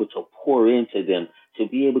be able to pour into them, to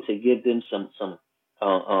be able to give them some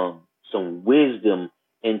wisdom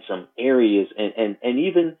in some areas, and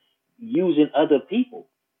even using other people,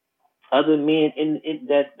 other men in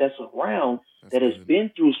that's around that has been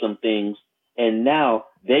through some things, and now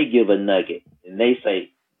they give a nugget and they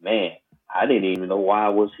say, "Man, I didn't even know why I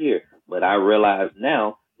was here, but I realize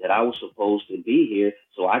now that I was supposed to be here,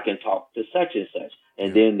 so I can talk to such and such."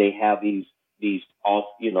 And then they have these off,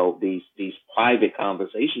 these private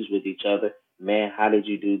conversations with each other. "Man, how did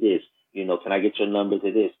you do this? Can I get your number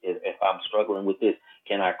to this? If I'm struggling with this,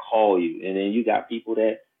 can I call you?" And then you got people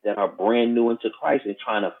that are brand new into Christ and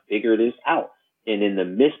trying to figure this out. And in the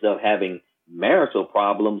midst of having marital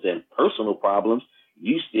problems and personal problems,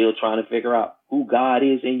 you still trying to figure out who God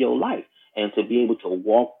is in your life, and to be able to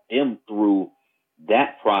walk them through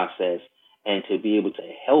that process and to be able to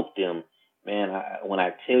help them. Man, when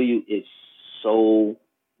I tell you it's so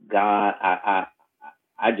God,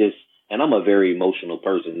 I just, and I'm a very emotional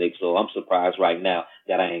person, Nick, so I'm surprised right now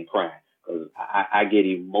that I ain't crying, because I get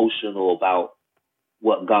emotional about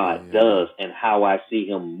what God does and how I see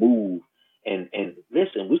him move. And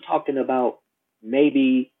listen, we're talking about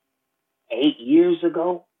maybe 8 years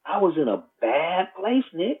ago, I was in a bad place,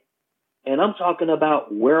 Nick. And I'm talking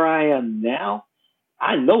about where I am now.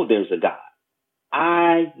 I know there's a God.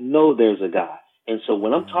 I know there's a God. And so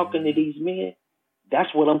when I'm talking to these men,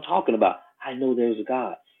 that's what I'm talking about. I know there's a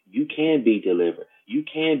God. You can be delivered. You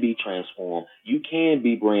can be transformed. You can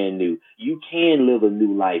be brand new. You can live a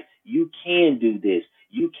new life. You can do this.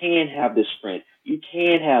 You can have the strength. You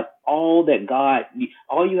can have all that God.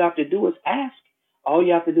 All you have to do is ask. All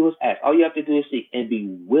you have to do is ask. All you have to do is seek, and be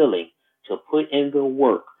willing to put in the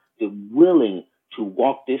work, to willing to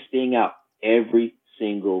walk this thing out every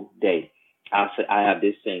single day. I have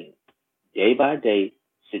this saying: day by day,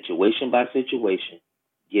 situation by situation,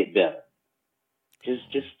 get better.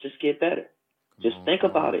 Just get better. Just think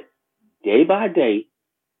about it. Day by day,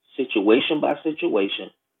 situation by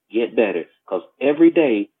situation, get better. Because every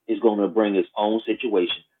day is going to bring its own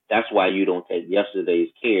situation. That's why you don't take yesterday's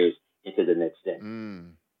cares into the next day.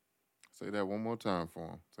 Mm. Say that one more time for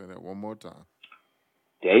him. Say that one more time.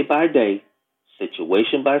 Day by day,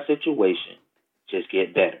 situation by situation, just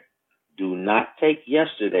get better. Do not take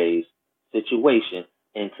yesterday's situation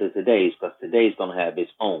into today's, because today's going to have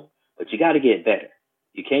its own. But you got to get better.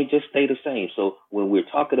 You can't just stay the same. So when we're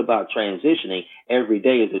talking about transitioning, every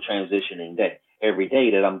day is a transitioning day. Every day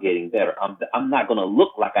that I'm getting better. I'm not going to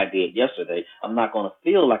look like I did yesterday. I'm not going to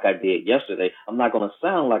feel like I did yesterday. I'm not going to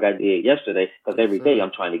sound like I did yesterday, because Yes, every day sir.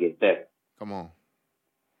 I'm trying to get better. Come on.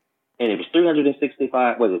 And if it's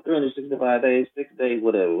 365, was it 365 days, 6 days,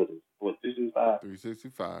 whatever, what, 365?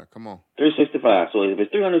 365. Come on. 365. So if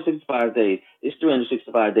it's 365 days, it's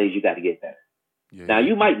 365 days you got to get better. Yeah, Now, yeah.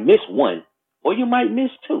 you might miss one or you might miss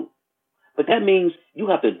two, but that means you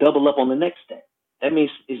have to double up on the next day. That means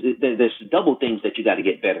there's double things that you got to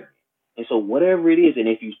get better. And so whatever it is, and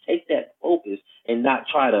if you take that focus and not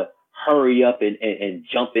try to hurry up and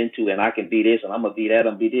jump into, and I can be this and I'm going to be that,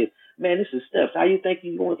 I'm going to be this. Man, this is steps. How you think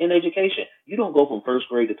you go in education? You don't go from first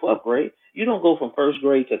grade to 12th grade. You don't go from first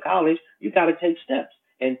grade to college. You got to take steps.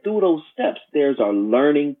 And through those steps, there's a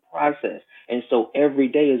learning process. And so every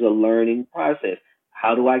day is a learning process.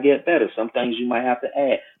 How do I get better? Some things you might have to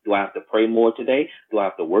add. Do I have to pray more today? Do I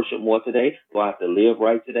have to worship more today? Do I have to live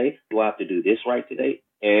right today? Do I have to do this right today?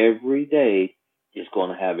 Every day is going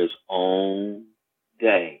to have its own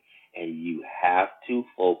day. And you have to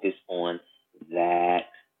focus on that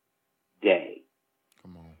day.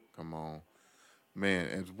 Come on. Come on.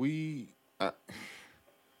 Man,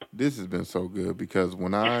 this has been so good because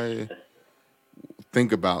when I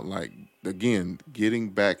think about, like, again, getting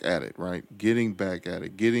back at it, right? Getting back at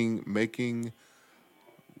it, making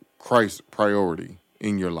Christ priority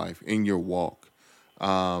in your life, in your walk.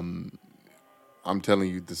 Um, I'm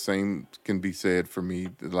telling you, the same can be said for me.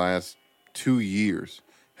 The last 2 years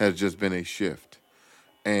has just been a shift.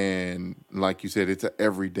 And like you said, it's an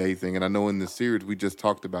everyday thing. And I know in the series we just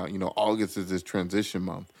talked about, August is this transition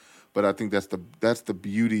month. But I think that's the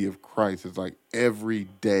beauty of Christ. It's like every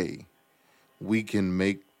day we can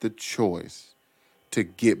make the choice to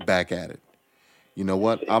get back at it. You know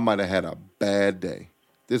what? I might have had a bad day.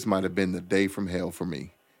 This might have been the day from hell for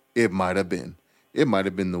me. It might have been. It might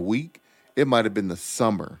have been the week. It might have been the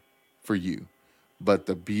summer for you. But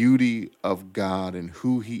the beauty of God and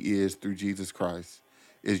who He is through Jesus Christ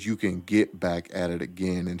is you can get back at it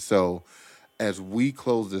again. And so, as we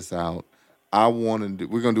close this out, we're going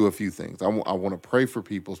to do a few things. I want to pray for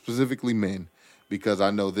people, specifically men, because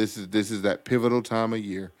I know this is that pivotal time of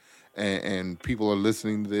year, and people are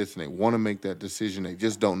listening to this and they want to make that decision. They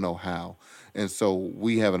just don't know how. And so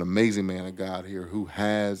we have an amazing man of God here who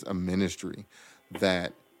has a ministry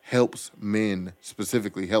that helps men,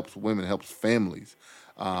 specifically helps women, helps families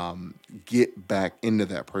get back into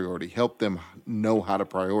that priority, help them know how to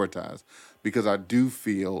prioritize. Because I do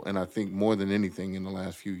feel, and I think more than anything in the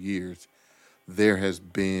last few years, there has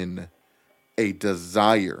been a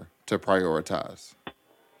desire to prioritize,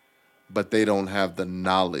 but they don't have the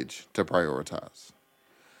knowledge to prioritize.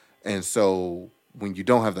 And so when you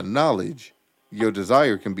don't have the knowledge, your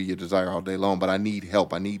desire can be your desire all day long, but I need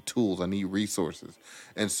help. I need tools. I need resources.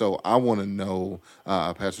 And so I want to know,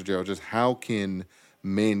 Pastor Gerald, just how can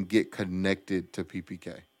men get connected to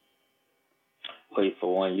PPK? Wait,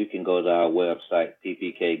 for one, you can go to our website,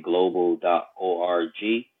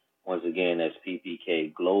 ppkglobal.org. Once again, that's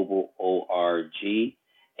ppkglobal.org.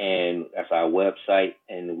 And that's our website.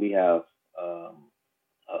 And we have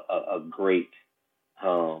a great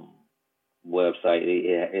um, website.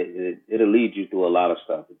 It'll lead you through a lot of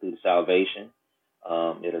stuff, through salvation.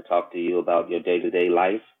 It'll talk to you about your day-to-day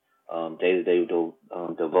life, day-to-day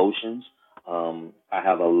devotions. I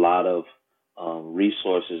have a lot of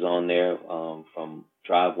resources on there, from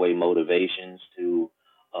driveway motivations to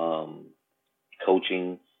um,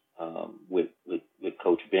 coaching with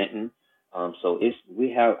Coach Benton. So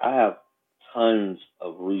I have tons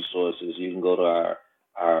of resources. You can go to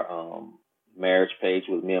our marriage page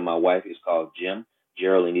with me and my wife. It's called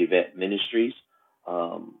Gerald and Yvette Ministries.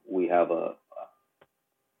 We have a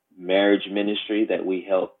marriage ministry that we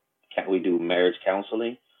help. We do marriage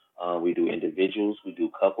counseling. We do individuals. We do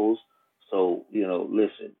couples. So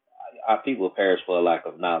listen, our people perish for a lack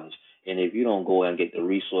of knowledge, and if you don't go and get the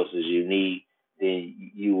resources you need,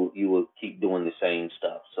 then you will keep doing the same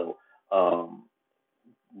stuff. So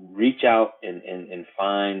reach out and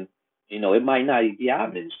find. It might not be our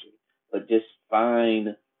ministry, but just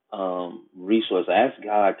find resources. Ask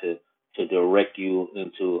God to direct you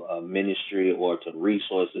into a ministry or to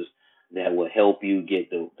resources that will help you get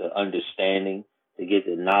the understanding, to get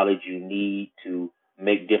the knowledge you need to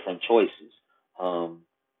make different choices. Um,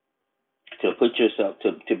 to put yourself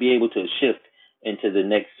to be able to shift into the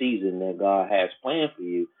next season that God has planned for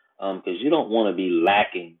you, because you don't want to be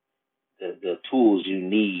lacking the tools you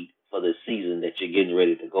need for the season that you're getting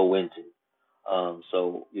ready to go into.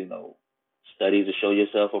 So study to show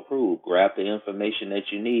yourself approved. Grab the information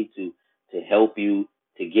that you need to help you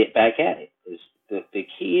to get back at it. The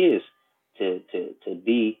key is to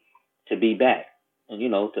be back, and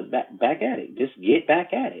to back at it. Just get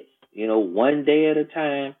back at it. One day at a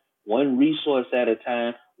time, one resource at a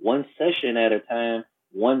time, one session at a time,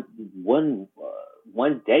 one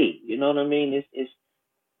day. You know what I mean? It's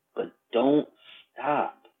but don't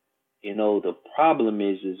stop. The problem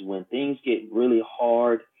is when things get really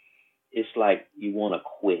hard, it's like you want to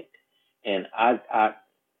quit. And I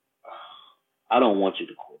don't want you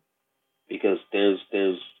to quit, because there's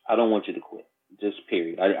I don't want you to quit. Just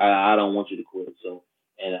period. I don't want you to quit. So,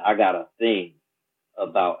 and I got a thing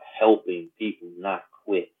about helping people not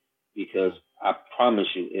quit, because I promise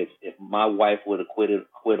you, if my wife would have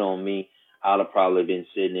quit on me, I'd have probably been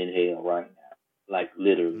sitting in hell right now, like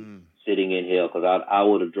literally sitting in hell, because I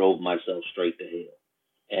would have drove myself straight to hell.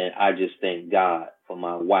 And I just thank God for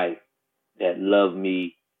my wife that loved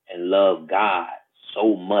me and loved God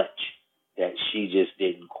so much that she just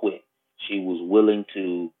didn't quit. She was willing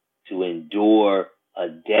to endure a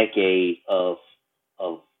decade of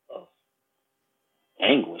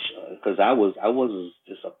anguish, because I was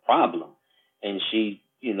just a problem, and she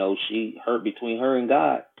hurt between her and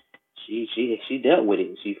God. She dealt with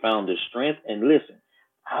it. She found the strength, and listen,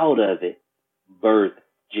 out of it, birthed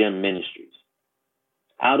Gem Ministries.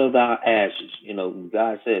 Out of our ashes,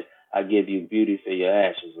 God says, "I give you beauty for your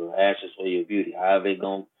ashes, or ashes for your beauty."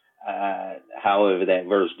 However that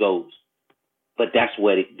verse goes. But that's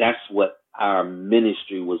what our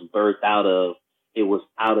ministry was birthed out of. It was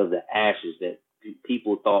out of the ashes that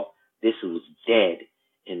people thought this was dead,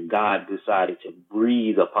 and God decided to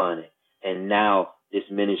breathe upon it. And now this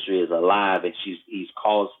ministry is alive, and he's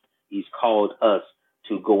called us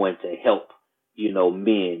to go and to help,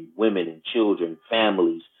 men, women, and children,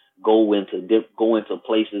 families go into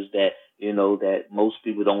places that that most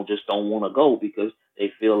people don't want to go, because they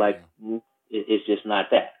feel like it's just not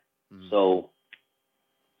that. Mm-hmm. So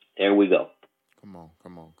there we go. Come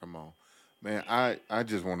on, man. I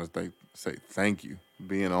just want to say thank you for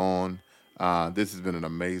being on. This has been an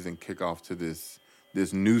amazing kickoff to this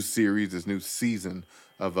new series, this new season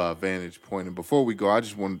of Vantage Point. And before we go, I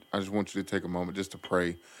just want you to take a moment just to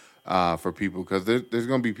pray for people, because there's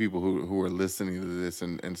going to be people who are listening to this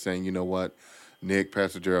and saying, you know what, Nick,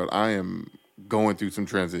 Pastor Gerald, I am going through some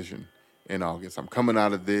transition in August. I'm coming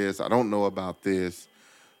out of this. I don't know about this.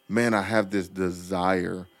 Man, I have this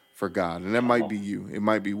desire for God. And that might be you. It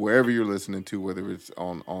might be wherever you're listening to, whether it's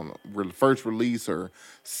on first release or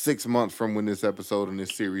 6 months from when this episode and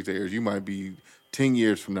this series airs. You might be 10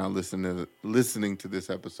 years from now listening to this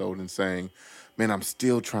episode and saying, man, I'm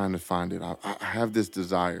still trying to find it. I have this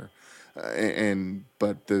desire.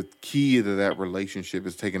 But the key to that relationship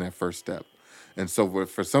is taking that first step. And so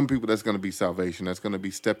for some people, that's going to be salvation. That's going to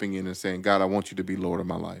be stepping in and saying, God, I want you to be Lord of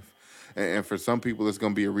my life. And for some people, it's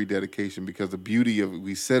going to be a rededication, because the beauty of it,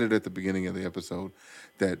 we said it at the beginning of the episode,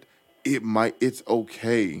 that it's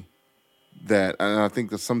okay that, and I think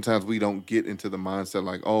that sometimes we don't get into the mindset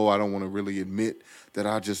like, oh, I don't want to really admit that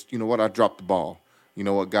I dropped the ball. You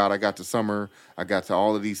know what, God, I got to summer, I got to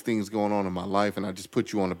all of these things going on in my life, and I just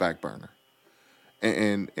put you on the back burner.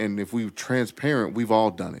 And if we're transparent, we've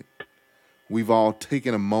all done it. We've all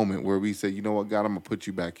taken a moment where we say, you know what, God, I'm going to put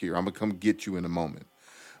you back here. I'm going to come get you in a moment.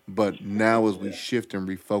 But now as we shift and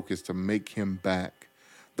refocus to make him back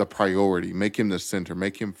the priority, make him the center,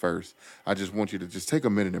 make him first, I just want you to just take a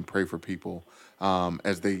minute and pray for people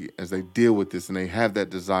as they deal with this and they have that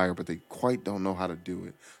desire, but they quite don't know how to do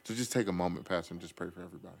it. So just take a moment, Pastor, and just pray for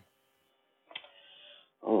everybody.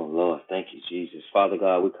 Oh, Lord, thank you, Jesus. Father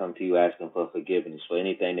God, we come to you asking for forgiveness for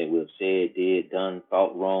anything that we've said, did, done,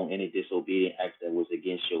 thought wrong, any disobedient acts that was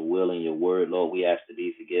against your will and your word. Lord, we ask to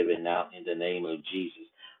be forgiven now in the name of Jesus.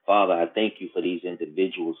 Father, I thank you for these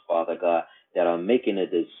individuals, Father God, that are making a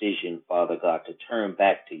decision, Father God, to turn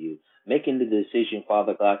back to you, making the decision,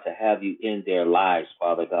 Father God, to have you in their lives,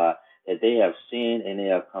 Father God, that they have sinned and they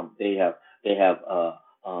have come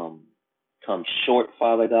short,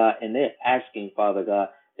 Father God, and they're asking, Father God,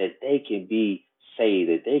 that they can be saved,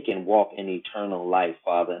 that they can walk in eternal life,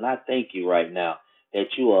 Father. And I thank you right now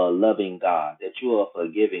that you are a loving God, that you are a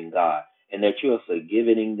forgiving God, and that you are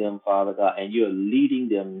forgiving them, Father God, and you're leading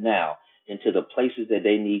them now into the places that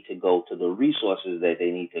they need to go, to the resources that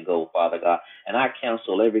they need to go, Father God. And I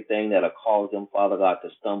cancel everything that'll cause them, Father God, to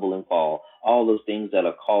stumble and fall. All those things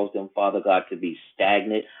that'll cause them, Father God, to be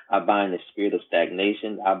stagnant. I bind the spirit of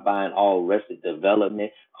stagnation. I bind all arrested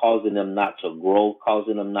development, causing them not to grow,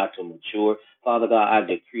 causing them not to mature. Father God, I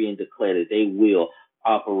decree and declare that they will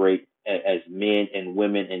operate as men and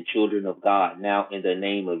women and children of God now in the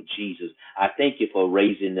name of Jesus. I thank you for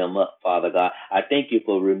raising them up, Father God. I thank you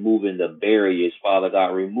for removing the barriers, Father God,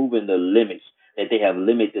 removing the limits that they have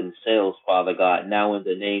limited themselves, Father God, now in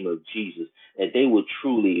the name of Jesus, that they will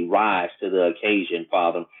truly rise to the occasion,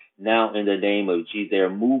 Father. Now in the name of Jesus, they're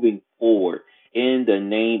moving forward. In the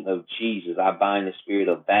name of Jesus, I bind the spirit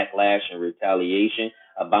of backlash and retaliation.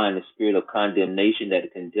 I bind the spirit of condemnation that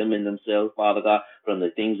are condemning themselves, Father God, from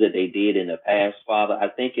the things that they did in the past, Father. I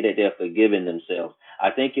thank you that they're forgiving themselves.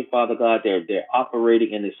 I thank you, Father God, they're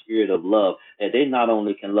operating in the spirit of love, that they not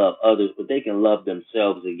only can love others, but they can love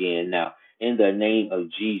themselves again now. In the name of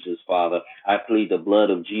Jesus, Father, I plead the blood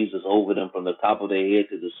of Jesus over them from the top of their head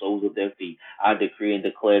to the soles of their feet. I decree and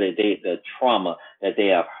declare that the trauma that they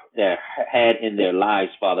have had in their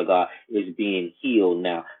lives, Father God, is being healed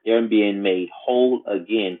now. They're being made whole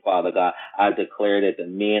again, Father God. I declare that the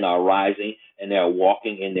men are rising and they're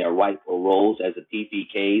walking in their rightful roles as the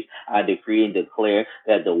PPKs. I decree and declare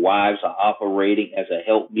that the wives are operating as a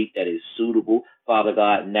helpmeet that is suitable, Father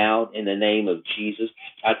God, now in the name of Jesus.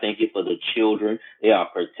 I thank you for the children. They are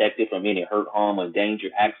protected from any hurt, harm, or danger,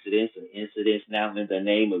 accidents, and incidents now in the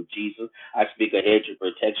name of Jesus. I speak a hedge of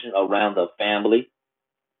protection around the family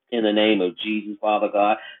in the name of Jesus, Father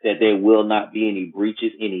God, that there will not be any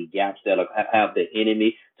breaches, any gaps that have the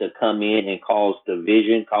enemy to come in and cause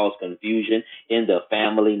division, cause confusion in the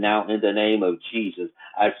family now in the name of Jesus.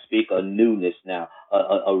 I speak a newness now,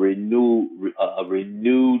 a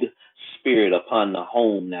renewed spirit upon the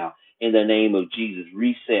home now in the name of Jesus.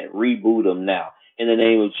 Reset, reboot them now in the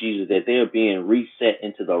name of Jesus, that they're being reset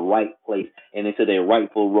into the right place and into their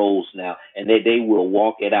rightful roles now, and that they will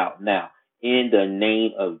walk it out now. In the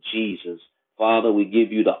name of Jesus, Father, we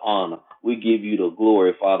give you the honor. We give you the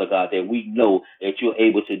glory, Father God, that we know that you're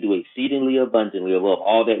able to do exceedingly abundantly above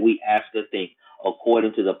all that we ask or think,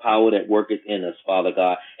 according to the power that worketh in us, Father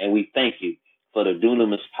God. And we thank you for the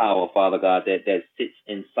dunamis power, Father God, that sits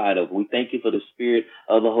inside of. We thank you for the spirit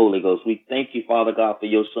of the Holy Ghost. We thank you, Father God, for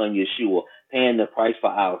your son Yeshua, paying the price for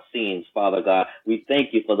our sins, Father God. We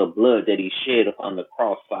thank you for the blood that he shed upon the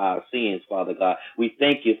cross for our sins, Father God. We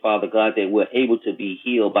thank you, Father God, that we're able to be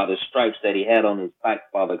healed by the stripes that he had on his back,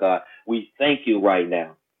 Father God. We thank you right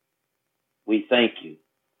now. We thank you.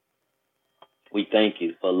 We thank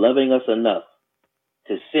you for loving us enough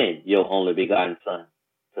to send your only begotten Son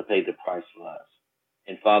to pay the price for us.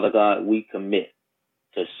 And Father God, we commit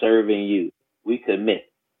to serving you. We commit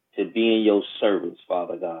to being your servants,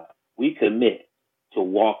 Father God. We commit to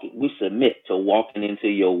walking. We submit to walking into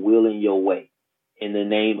your will and your way in the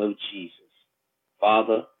name of Jesus.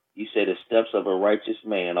 Father, you say the steps of a righteous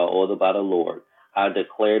man are ordered by the Lord. I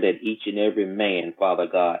declare that each and every man, Father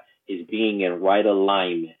God, is being in right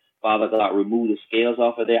alignment. Father God, remove the scales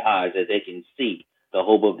off of their eyes that they can see the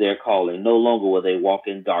hope of their calling. No longer will they walk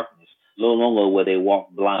in darkness. No longer will they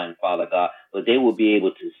walk blind, Father God, but they will be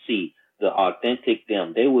able to see the authentic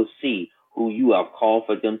them. They will see who you have called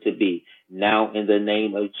for them to be. Now, in the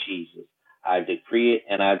name of Jesus, I decree it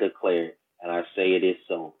and I declare it, and I say it is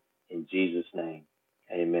so. In Jesus' name,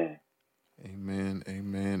 amen. Amen,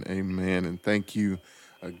 amen, amen. And thank you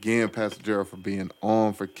again, Pastor Gerald, for being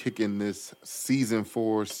on, for kicking this season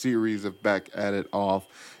 4 series of Back at It off.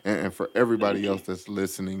 And for everybody else that's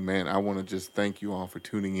listening, man, I want to just thank you all for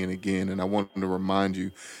tuning in again. And I want to remind you,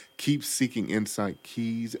 keep seeking insight,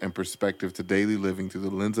 keys, and perspective to daily living through the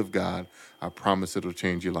lens of God. I promise it'll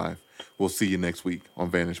change your life. We'll see you next week on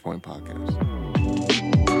Vantage Point Podcast.